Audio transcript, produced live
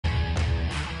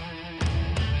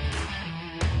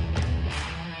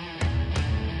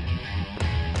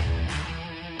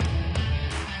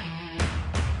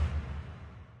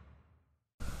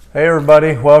Hey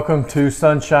everybody, welcome to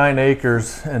Sunshine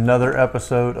Acres, another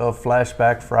episode of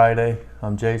Flashback Friday.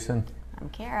 I'm Jason. I'm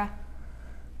Kara.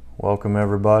 Welcome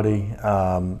everybody.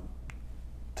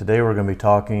 Today we're going to be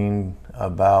talking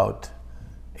about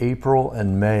April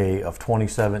and May of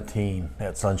 2017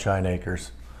 at Sunshine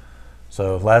Acres.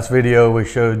 So last video we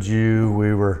showed you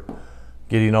we were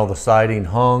getting all the siding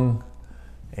hung,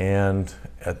 and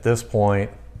at this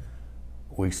point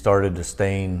we started to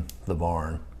stain the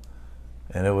barn.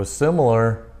 And it was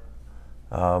similar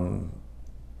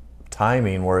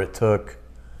timing where it took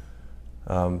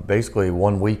basically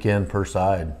 1 weekend per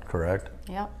side, correct?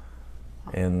 Yep.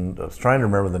 And I was trying to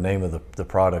remember the name of the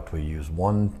product we used.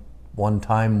 One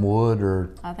Time Wood,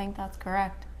 or I think that's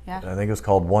correct. Yeah. I think it's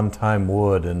called One Time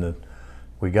Wood, and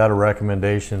we got a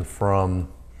recommendation from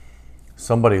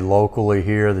somebody locally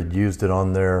here that used it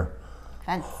on their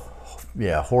Fence.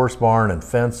 horse barn and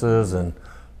fences and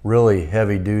really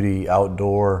heavy duty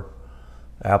outdoor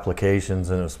applications,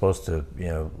 and it was supposed to,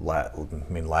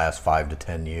 last 5 to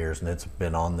 10 years, and it's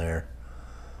been on there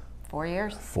 4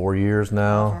 years. 4 years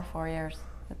now. Over 4 years.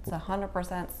 It's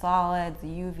 100% solid,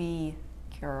 UV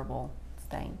curable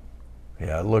stain.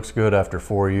 Yeah, it looks good after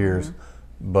 4 years,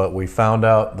 but we found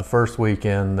out the first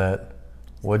weekend that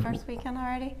First weekend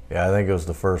already? Yeah, I think it was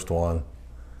the first one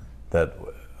that.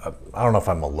 I don't know if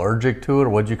I'm allergic to it or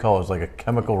what'd you call it? It was like a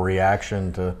chemical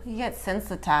reaction to... You get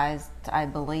sensitized, I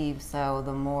believe, so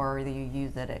the more you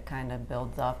use it, it kind of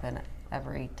builds up, and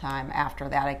every time after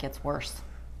that it gets worse.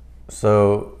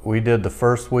 So we did the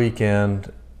first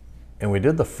weekend, and we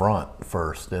did the front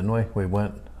first, didn't we? We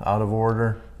went out of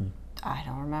order. I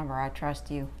don't remember. I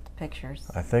trust you. The pictures.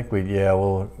 I think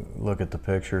we'll look at the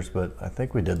pictures, but I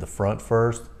think we did the front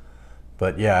first.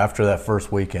 But yeah, after that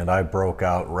first weekend, I broke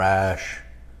out rash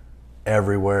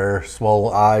everywhere,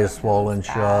 eyes swollen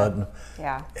shut.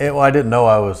 Yeah. I didn't know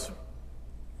I was,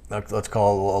 let's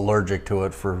call it, allergic to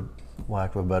it, for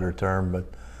lack of a better term.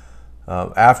 But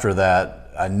after that,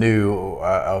 I knew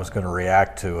I was going to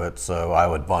react to it, so I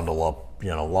would bundle up,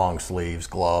 long sleeves,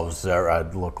 gloves.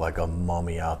 I'd look like a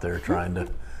mummy out there trying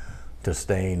to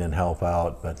stain and help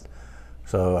out. But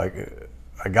so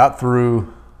I got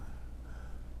through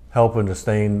helping to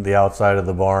stain the outside of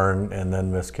the barn, and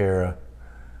then Miss Kara.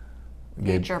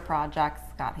 Future projects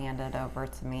got handed over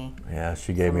to me. Yeah,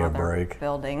 she gave me a break.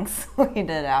 Buildings we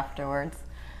did afterwards.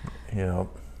 Yep.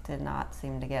 Did not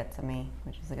seem to get to me,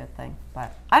 which is a good thing.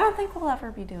 But I don't think we'll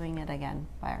ever be doing it again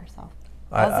by ourselves.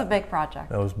 That was a big project.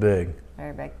 That was big.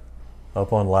 Very big.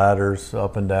 Up on ladders,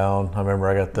 up and down. I remember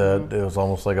I got that. It was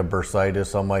almost like a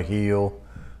bursitis on my heel.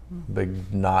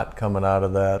 Big knot coming out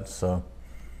of that. So,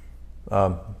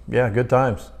 yeah, good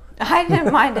times. I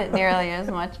didn't mind it nearly as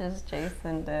much as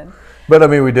Jason did. But I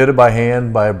mean, we did it by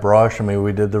hand, by a brush. I mean,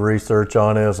 we did the research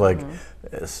on it. It was like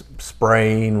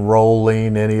spraying,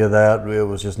 rolling, any of that. It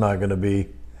was just not going to be.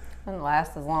 It wouldn't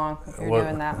last as long. If you're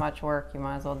doing that much work, you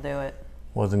might as well do it.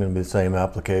 Wasn't going to be the same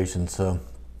application. So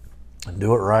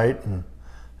do it right, and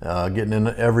getting in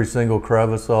every single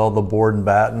crevice, all the board and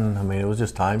batten. I mean, it was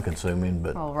just time consuming.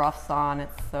 But well, rough sawn, it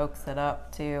soaks it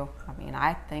up too. I mean,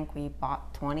 I think we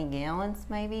bought 20 gallons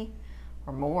maybe,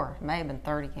 or more. It may have been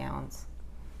 30 gallons.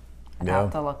 I'd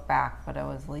have to look back, but it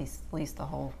was at least a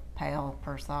whole pail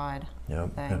per side. Yeah,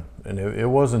 and it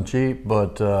wasn't cheap,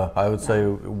 but I would say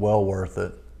well worth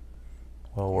it.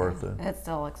 Well worth it. It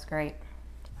still looks great,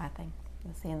 I think.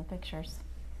 You'll see in the pictures.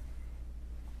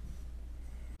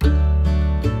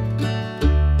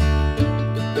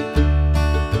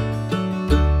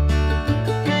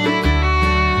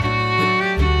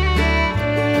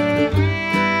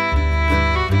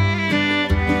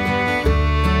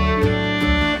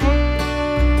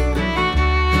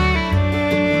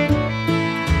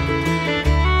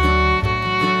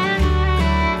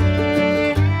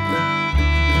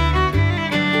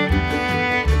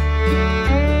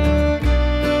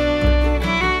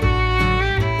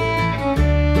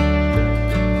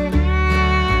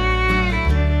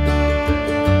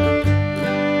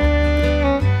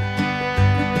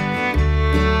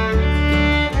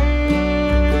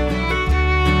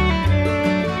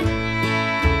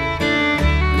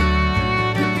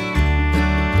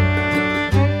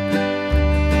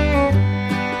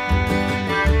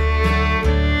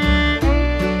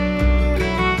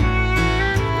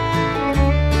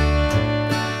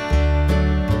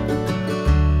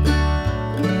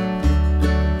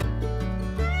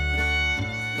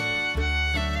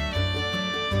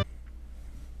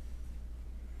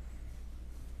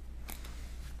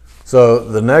 So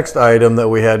the next item that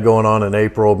we had going on in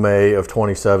April, May of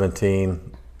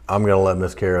 2017, I'm going to let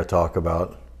Miss Kara talk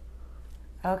about.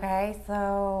 Okay,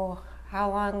 so how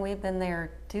long we've been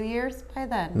there? 2 years by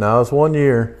then? No, it's 1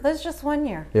 year. That's just 1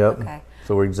 year. Yep. Okay.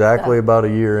 So we're exactly about a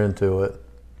year into it.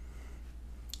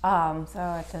 So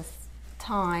at this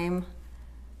time,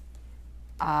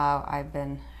 I've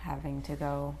been having to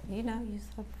go, use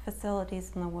the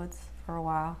facilities in the woods for a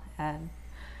while, and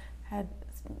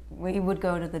we would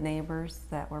go to the neighbors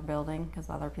that were building, because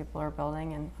other people are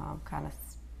building, and kind of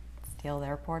steal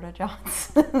their porta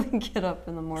johns and get up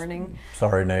in the morning.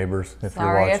 Sorry, neighbors, if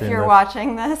you're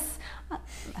watching this.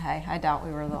 Hey, I doubt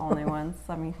we were the only ones.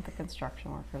 I mean, the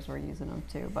construction workers were using them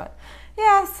too. But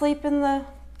yeah, sleep in the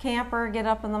camper, get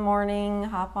up in the morning,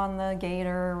 hop on the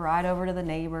gator, ride over to the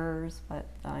neighbors. But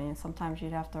sometimes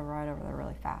you'd have to ride over there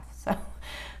really fast. So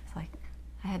it's like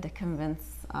I had to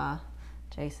convince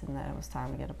Jason that it was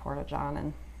time to get a porta john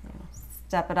and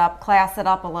step it up, class it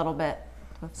up a little bit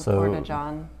with the porta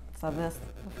john. So this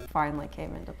finally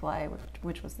came into play,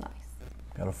 which was nice.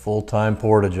 Got a full-time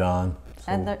porta john.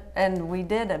 So. And we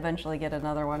did eventually get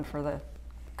another one for the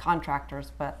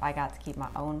contractors, but I got to keep my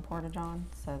own porta john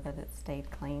so that it stayed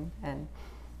clean. And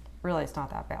really, it's not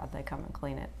that bad. They come and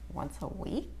clean it once a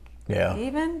week. Yeah.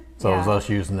 Even. So it was us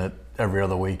using it every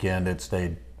other weekend. It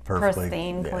stayed perfectly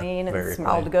pristine, clean. It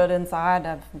smelled good inside.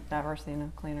 I've never seen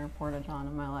a cleaner porta john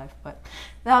in my life, but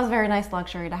that was a very nice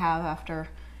luxury to have after,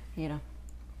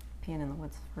 being in the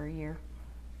woods for a year.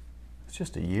 It's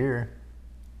just a year.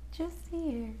 Just a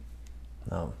year.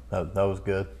 No, that was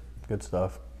good. Good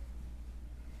stuff.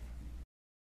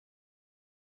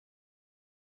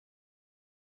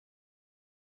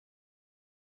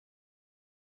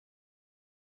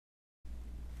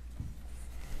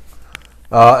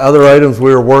 Other items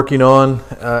we were working on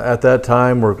at that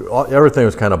time everything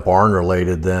was kind of barn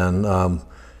related. Then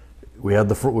we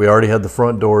already had the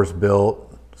front doors built.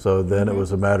 So then it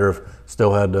was a matter of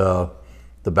still had the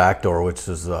back door, which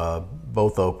is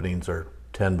both openings are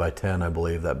 10 by 10, I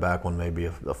believe. That back one may be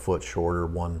a foot shorter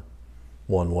one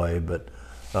way, but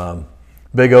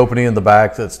big opening in the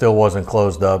back that still wasn't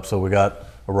closed up. So we got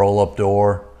a roll-up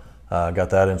door,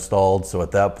 got that installed. So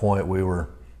at that point we were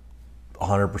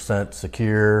 100%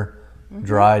 secure,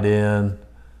 dried in,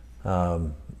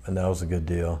 and that was a good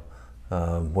deal.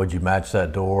 Would you match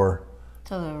that door?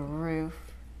 To the roof.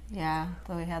 Yeah,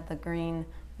 so we had the green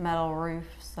metal roof,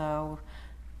 so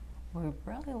we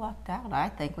really lucked out. I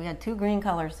think we had 2 green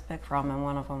colors to pick from, and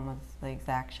one of them was the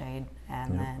exact shade,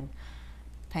 and then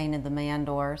painted the man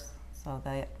doors so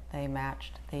they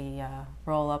matched the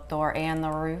roll-up door and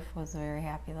the roof. Was very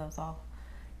happy those all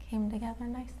came together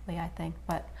nicely, I think.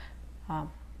 But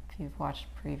if you've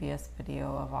watched previous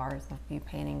video of ours of me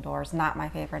painting doors, not my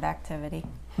favorite activity.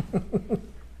 I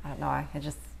don't know,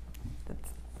 it's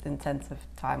intensive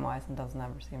time-wise and doesn't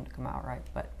ever seem to come out right,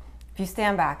 but if you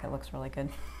stand back, it looks really good.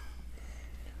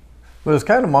 Well, it was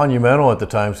kind of monumental at the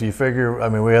time, so you figure, I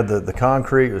mean, we had the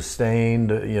concrete was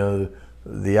stained,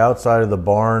 the outside of the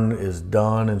barn is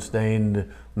done and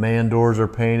stained, man doors are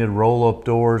painted, roll-up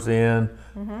doors in.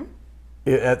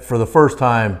 For the first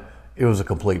time, it was a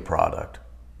complete product.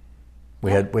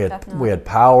 We had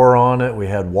power on it, we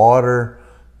had water,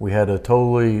 we had a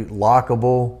totally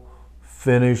lockable,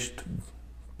 finished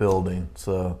building.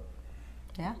 So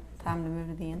yeah, time to move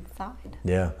to the inside.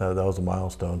 Yeah, that was a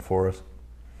milestone for us.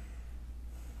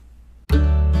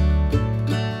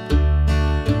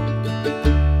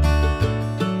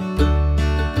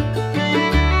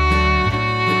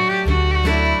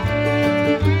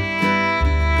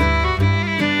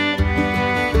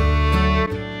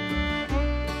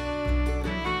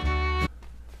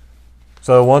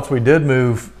 So once we did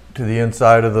move to the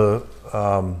inside of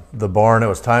the barn, it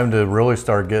was time to really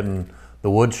start getting the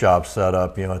wood shop set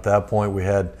up. At that point we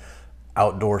had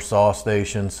outdoor saw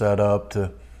stations set up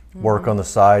to work on the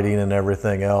siding and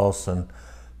everything else. And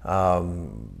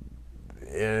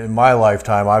in my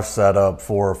lifetime, I've set up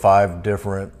 4 or 5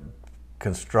 different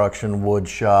construction wood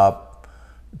shop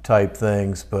type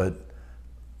things, but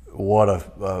what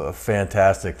a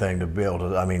fantastic thing to be able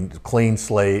to, clean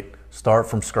slate, start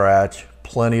from scratch,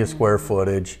 plenty of square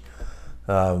footage.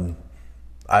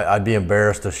 I'd be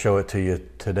embarrassed to show it to you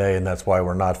today, and that's why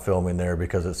we're not filming there,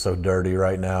 because it's so dirty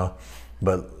right now.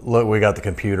 But look, we got the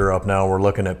computer up now. We're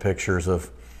looking at pictures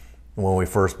of when we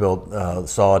first built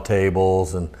saw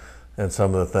tables and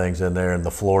some of the things in there, and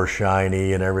the floor's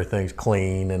shiny and everything's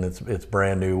clean and it's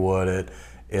brand new wood.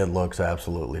 It looks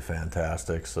absolutely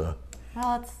fantastic. So.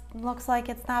 Well, it looks like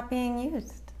it's not being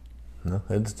used. No,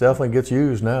 it definitely gets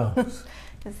used now.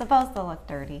 It's supposed to look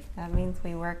dirty. That means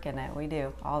we work in it. We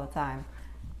do all the time.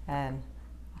 And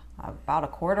about a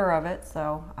quarter of it,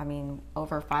 so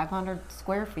over 500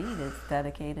 square feet is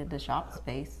dedicated to shop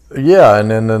space. Yeah,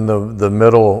 and then the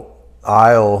middle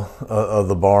aisle of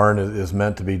the barn is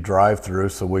meant to be drive-through,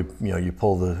 so you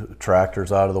pull the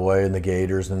tractors out of the way and the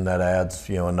gators, and that adds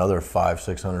another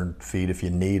 500-600 feet if you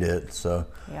need it. So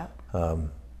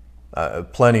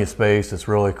plenty of space. It's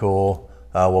really cool.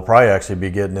 We'll probably actually be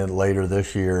getting it later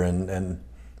this year and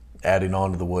adding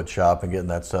on to the wood shop and getting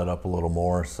that set up a little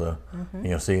more. So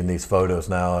seeing these photos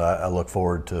now, I look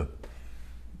forward to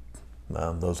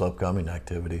those upcoming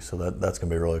activities. So that's gonna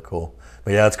be really cool.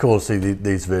 But yeah, it's cool to see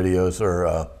these videos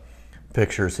or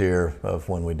pictures here of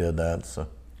when we did that. So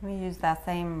we used that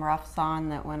same rough sawn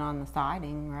that went on the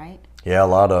siding, right? Yeah, a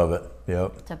lot of it.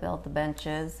 Yep. To build the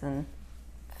benches and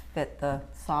fit the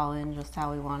saw in just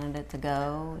how we wanted it to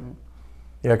go. And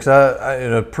yeah, because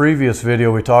in a previous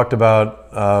video we talked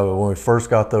about when we first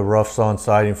got the rough sawn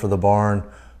siding for the barn,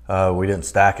 we didn't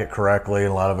stack it correctly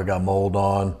and a lot of it got mold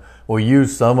on. We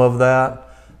used some of that,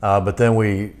 but then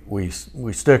we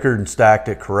stickered and stacked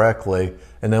it correctly,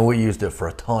 and then we used it for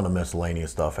a ton of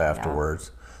miscellaneous stuff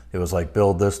afterwards. Yeah. It was like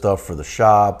build this stuff for the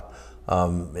shop.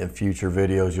 In future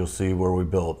videos you'll see where we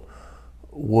built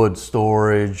wood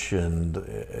storage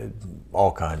and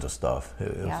all kinds of stuff.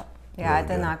 Yeah, really it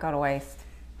did not go to waste.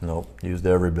 Nope, used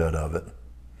every bit of it.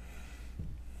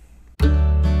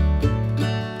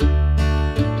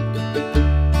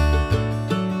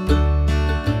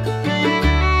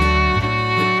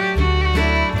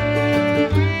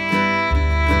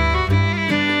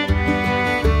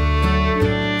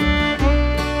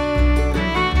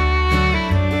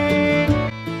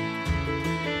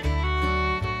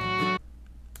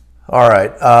 All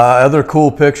right, other cool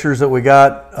pictures that we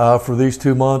got for these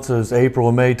 2 months is April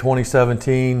and May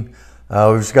 2017.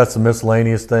 We've just got some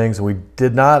miscellaneous things. We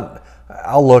did not,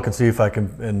 I'll look and see if I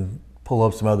can pull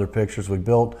up some other pictures. We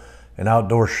built an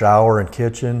outdoor shower and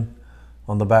kitchen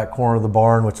on the back corner of the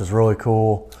barn, which is really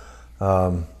cool.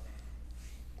 So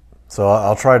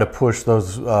I'll try to push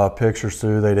those pictures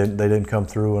through. They didn't come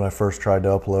through when I first tried to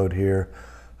upload here,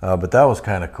 but that was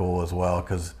kind of cool as well,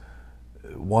 because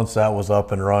once that was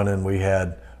up and running, we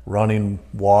had running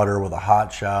water with a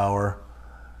hot shower.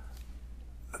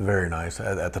 Very nice.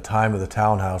 At the time of the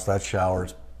townhouse, that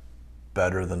shower's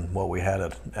better than what we had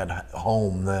at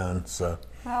home then. So.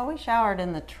 Well, we showered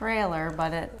in the trailer,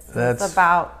 but it's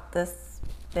about this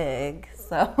big,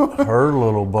 so. Her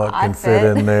little butt can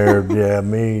fit in there. Yeah,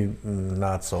 me,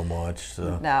 not so much.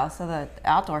 So. No, so the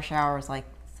outdoor shower was like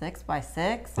 6 by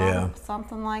 6,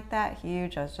 something like that.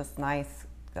 Huge. It was just nice.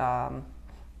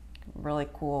 Really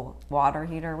cool water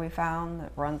heater we found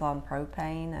that runs on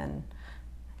propane, and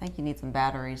I think you need some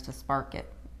batteries to spark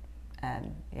it.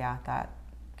 And yeah, that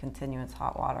continuous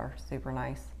hot water, super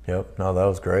nice. Yep, no, that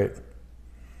was great.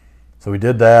 So we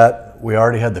did that. We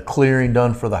already had the clearing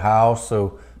done for the house,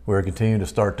 so we were continuing to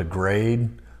start to grade.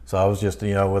 So I was just,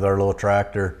 with our little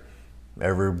tractor,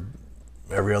 every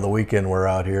other weekend we're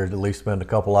out here to at least spend a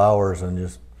couple hours and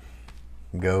just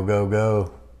go, go,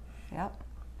 go. Yep.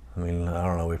 I mean, I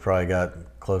don't know, we probably got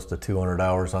close to 200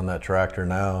 hours on that tractor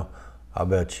now. I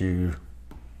bet you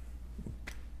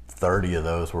 30 of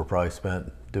those were probably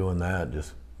spent doing that,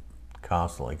 just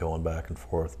constantly going back and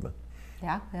forth. But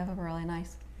yeah, we have a really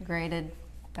nice graded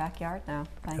backyard now,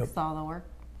 thanks to all the work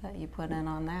that you put in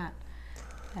on that.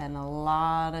 And a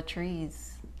lot of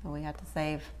trees that we had to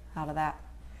save out of that.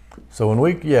 So when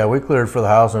we cleared for the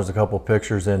house, and there's a couple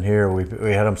pictures in here,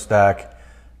 we had them stack.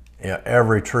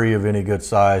 Every tree of any good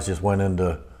size just went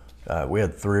into, we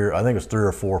had I think it was 3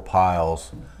 or 4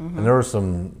 piles. And there was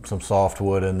some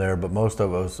softwood in there, but most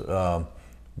of it was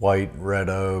white, red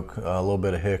oak, a little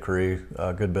bit of hickory,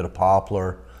 a good bit of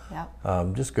poplar.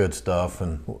 Yep. Just good stuff.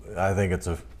 And I think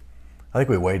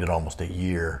we waited almost a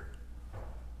year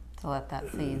to let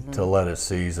that season. To let it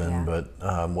season, yeah.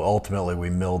 But ultimately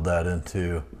we milled that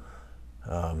into,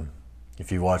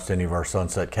 if you watched any of our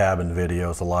Sunset Cabin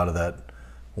videos, a lot of that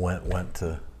went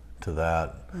to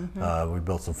that. We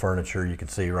built some furniture. You can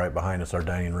see right behind us our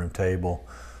dining room table.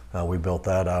 We built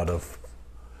that out of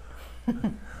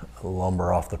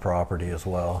lumber off the property as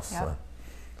well. Yep.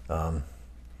 So,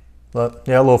 but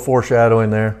yeah, a little foreshadowing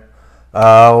there.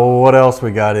 What else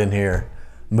we got in here?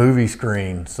 Movie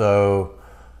screen. So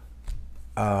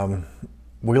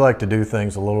we like to do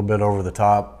things a little bit over the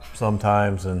top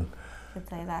sometimes, and could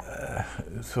say that.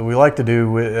 So we like to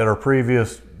do at our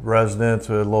previous residence,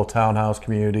 a little townhouse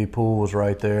community. Pool was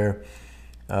right there.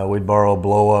 We'd borrow a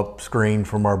blow-up screen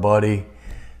from our buddy.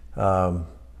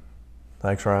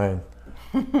 Thanks, Ryan.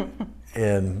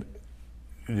 and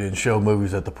show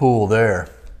movies at the pool there.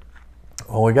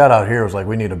 When we got out here, it was like,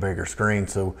 we need a bigger screen.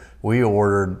 So we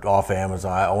ordered off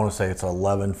Amazon. I want to say it's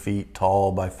 11 feet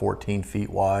tall by 14 feet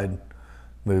wide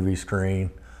movie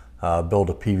screen. built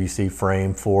a PVC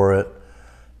frame for it,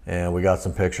 and we got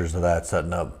some pictures of that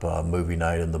setting up movie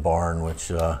night in the barn,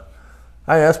 which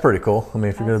that's pretty cool. I mean,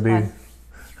 if you're going to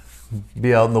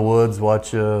be out in the woods,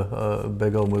 watch a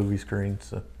big old movie screen.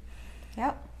 So.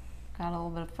 Yep, got a little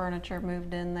bit of furniture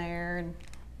moved in there, and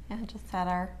yeah, just had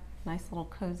our nice little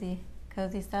cozy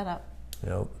setup.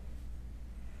 Yep.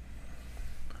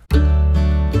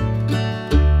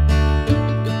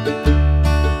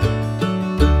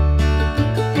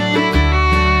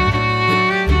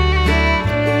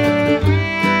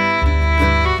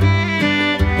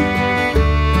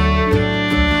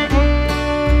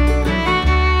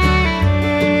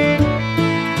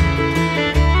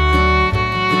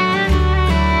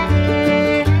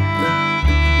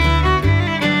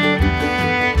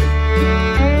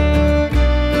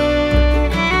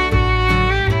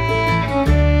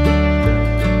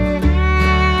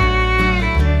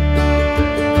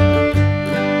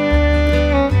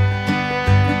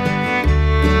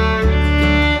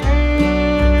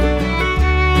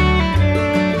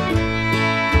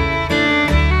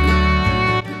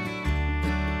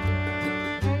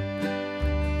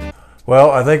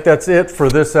 Well, I think that's it for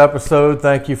this episode.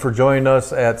 Thank you for joining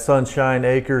us at Sunshine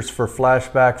Acres for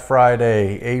Flashback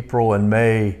Friday, April and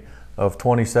May of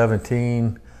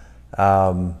 2017.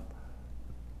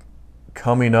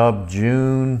 Coming up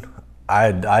June,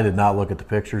 I did not look at the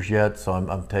pictures yet, so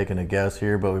I'm taking a guess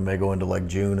here, but we may go into like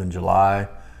June and July,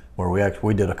 where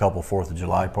we did a couple 4th of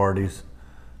July parties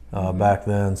back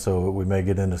then, so we may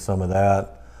get into some of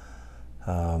that.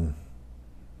 I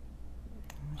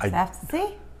have to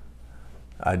see.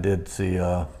 I did see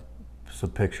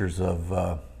some pictures of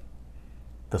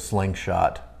the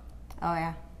slingshot. Oh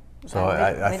yeah. So we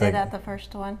I think did that the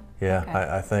first one. Yeah, okay.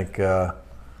 I think I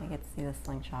get to see the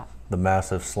slingshot. The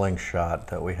massive slingshot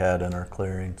that we had in our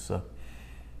clearing. So,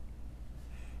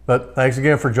 but thanks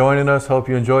again for joining us. Hope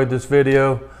you enjoyed this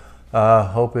video.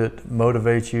 Hope it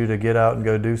motivates you to get out and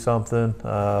go do something.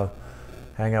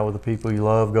 Hang out with the people you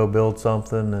love. Go build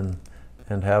something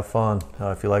and have fun.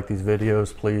 If you like these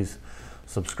videos, please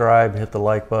subscribe, hit the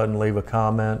like button, leave a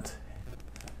comment,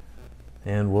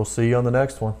 and we'll see you on the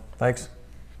next one. Thanks.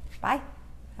 Bye.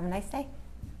 Have a nice day.